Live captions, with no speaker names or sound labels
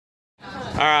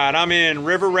right, I'm in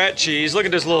River Rat Cheese. Look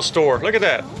at this little store. Look at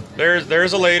that.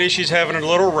 There's a lady. She's having a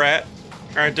little rat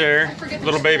right there,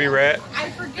 little baby rat,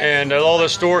 and all the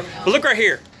store. But look right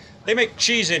here. They make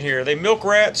cheese in here. They milk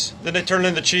rats, then they turn it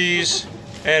into cheese,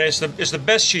 and it's the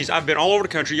best cheese. I've been all over the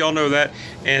country. Y'all know that,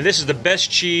 and this is the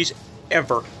best cheese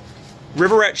ever.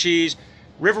 River Rat Cheese.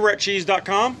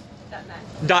 RiverRatCheese.com.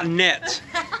 .net.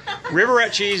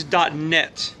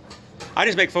 RiverRatCheese.net. I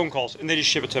just make phone calls and they just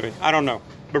ship it to me. I don't know.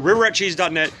 But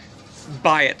RiverRatCheese.net,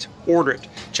 buy it, order it.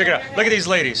 Check it out. Look at these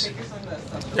ladies.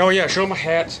 Oh yeah, show them my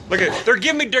hat. Look at it. They're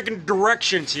giving me different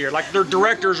directions here, like they're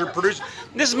directors or producers.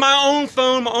 This is my own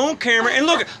phone, my own camera, and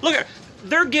look at,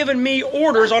 they're giving me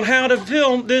orders on how to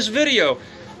film this video.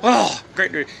 Oh,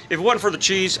 great. If it wasn't for the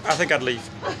cheese, I think I'd leave.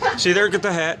 See, there's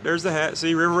the hat. There's the hat.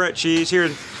 See, River Rat Cheese here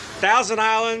in Thousand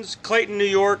Islands, Clayton, New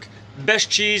York.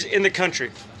 Best cheese in the country.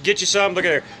 Get you some. Look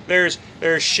at there.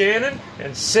 There's Shannon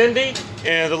and Cindy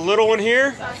and the little one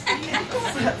here.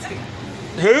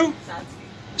 Who?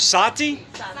 Sati?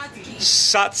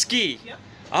 Satski. Yep.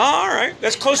 All right.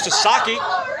 That's close to Saki.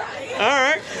 All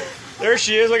right. There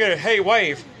she is. Look at her. Hey,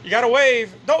 wave. You got to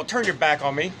wave. Don't turn your back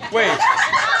on me. Wave.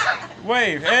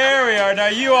 Wave. There we are. Now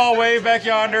you all wave back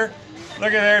yonder.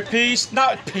 Look at there. Peace.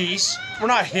 Not peace. We're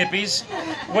not hippies.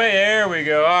 Wait, there we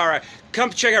go. All right. Come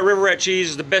check out River Rat Cheese.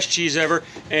 It's the best cheese ever.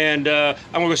 And I'm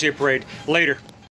going to go see a parade. Later.